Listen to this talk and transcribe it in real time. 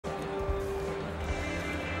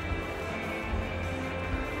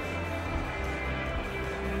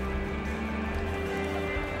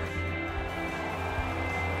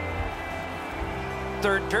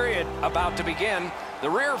third period about to begin. The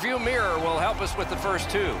rear view mirror will help us with the first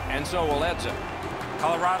two, and so will Edson.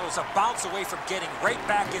 Colorado's a bounce away from getting right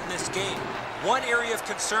back in this game. One area of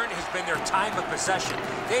concern has been their time of possession.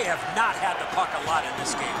 They have not had the puck a lot in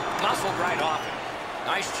this game. Muscled right off it.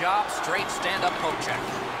 Nice job, straight stand-up poke check.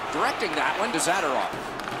 Directing that one to Zadorov.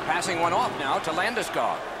 Passing one off now to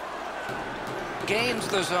Landeskog. Gains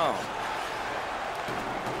the zone.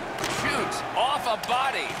 Shoots off a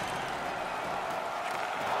body.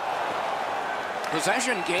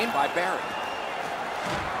 Possession gained by Barry.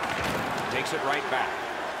 Takes it right back.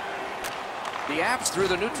 The Avs through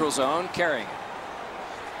the neutral zone, carrying it.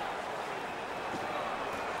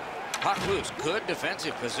 Puck loose. Good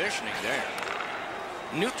defensive positioning there.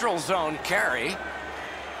 Neutral zone carry.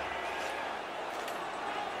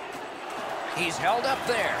 He's held up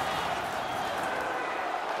there.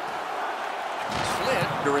 Slid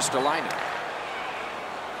to Ristolainen.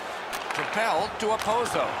 Propelled to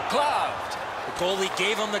Okposo. Gloved. The goalie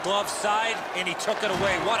gave him the glove side, and he took it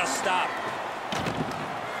away. What a stop.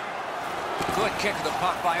 Good kick of the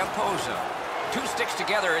puck by Okposo. Two sticks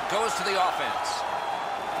together, it goes to the offense.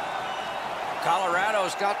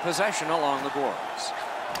 Colorado's got possession along the boards.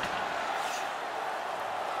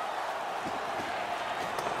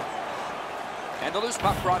 And the loose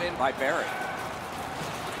puck brought in by Barry.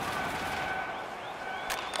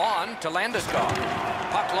 On to Landeskog.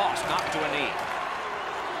 Puck lost, knocked to a knee.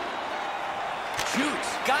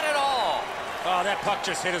 Shoots, got it all. Oh, that puck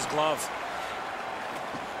just hit his glove.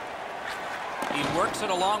 He works it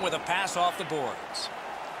along with a pass off the boards.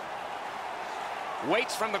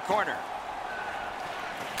 Waits from the corner.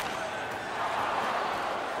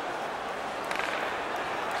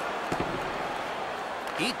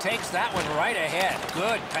 He takes that one right ahead.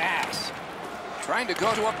 Good pass. Trying to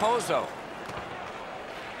go to Okposo.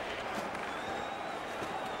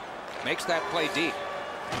 Makes that play deep.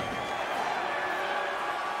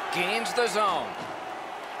 Gains the zone.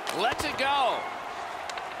 Lets it go.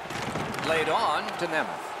 Laid on to Nemeth.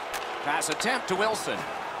 Pass attempt to Wilson.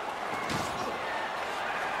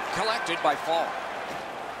 Collected by Fall.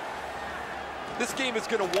 This game is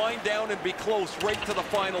going to wind down and be close right to the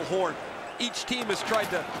final horn. Each team has tried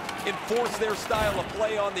to enforce their style of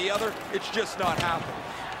play on the other. It's just not happening.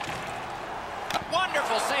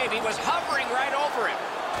 Wonderful save. He was hovering right over it.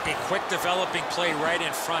 A quick developing play right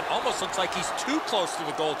in front. Almost looks like he's too close to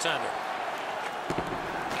the goaltender.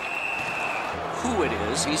 Who it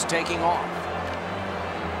is he's taking off.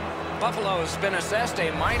 Buffalo's been assessed a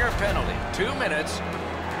minor penalty. 2 minutes,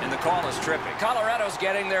 and the call is tripping. Colorado's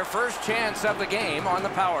getting their first chance of the game on the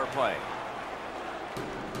power play.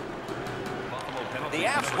 The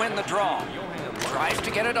Avs win the draw. Tries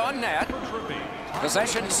to get it on net.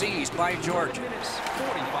 Possession seized by Georges.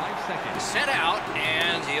 Sent out,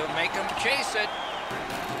 and he'll make him chase it.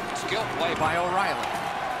 Skill play by O'Reilly.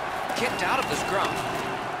 Kicked out of the scrum.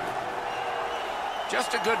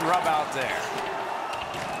 Just a good rub out there.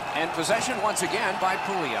 And possession once again by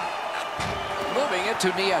Pouliot. Moving it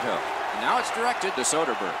to Nieto. Now it's directed to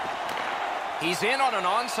Soderberg. He's in on an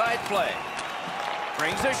onside play.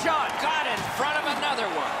 Brings a shot. Got in front of another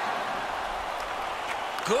one.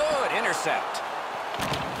 Good intercept.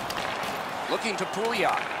 Looking to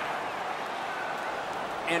Pouliot.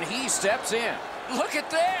 And he steps in. Look at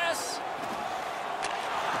this.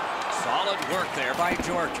 Solid work there by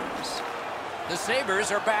Georges. The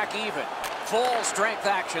Sabres are back even. Full strength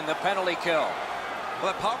action, the penalty kill.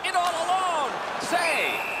 It all alone.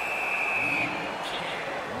 Save.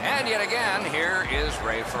 And yet again, here is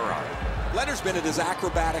Ray Ferraro. Leonard's been at his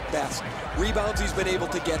acrobatic best. Rebounds he's been able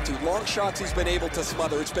to get to. Long shots he's been able to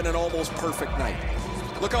smother. It's been an almost perfect night.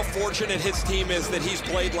 Look how fortunate his team is that he's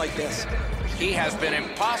played like this. He has been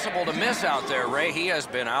impossible to miss out there, Ray. He has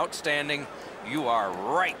been outstanding. You are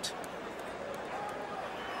right.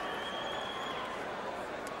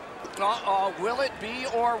 Will it be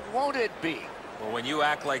or won't it be? Well, when you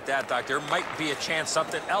act like that, Doc, there might be a chance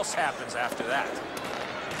something else happens after that.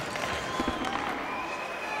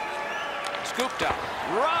 Scooped up.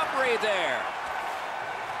 Robbery there.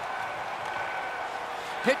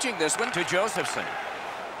 Pitching this one to Josephson.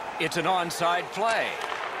 It's an onside play.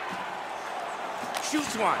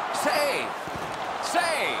 Shoots one. Save.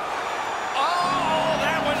 Save. Oh,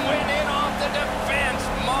 that one went in off the defense.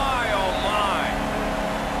 My, oh, my.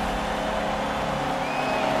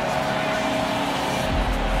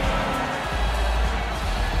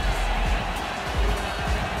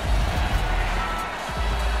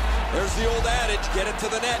 There's the old adage, get it to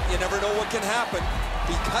the net. You never know what can happen.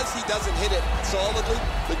 Because he doesn't hit it solidly,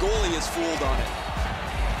 the goalie is fooled on it.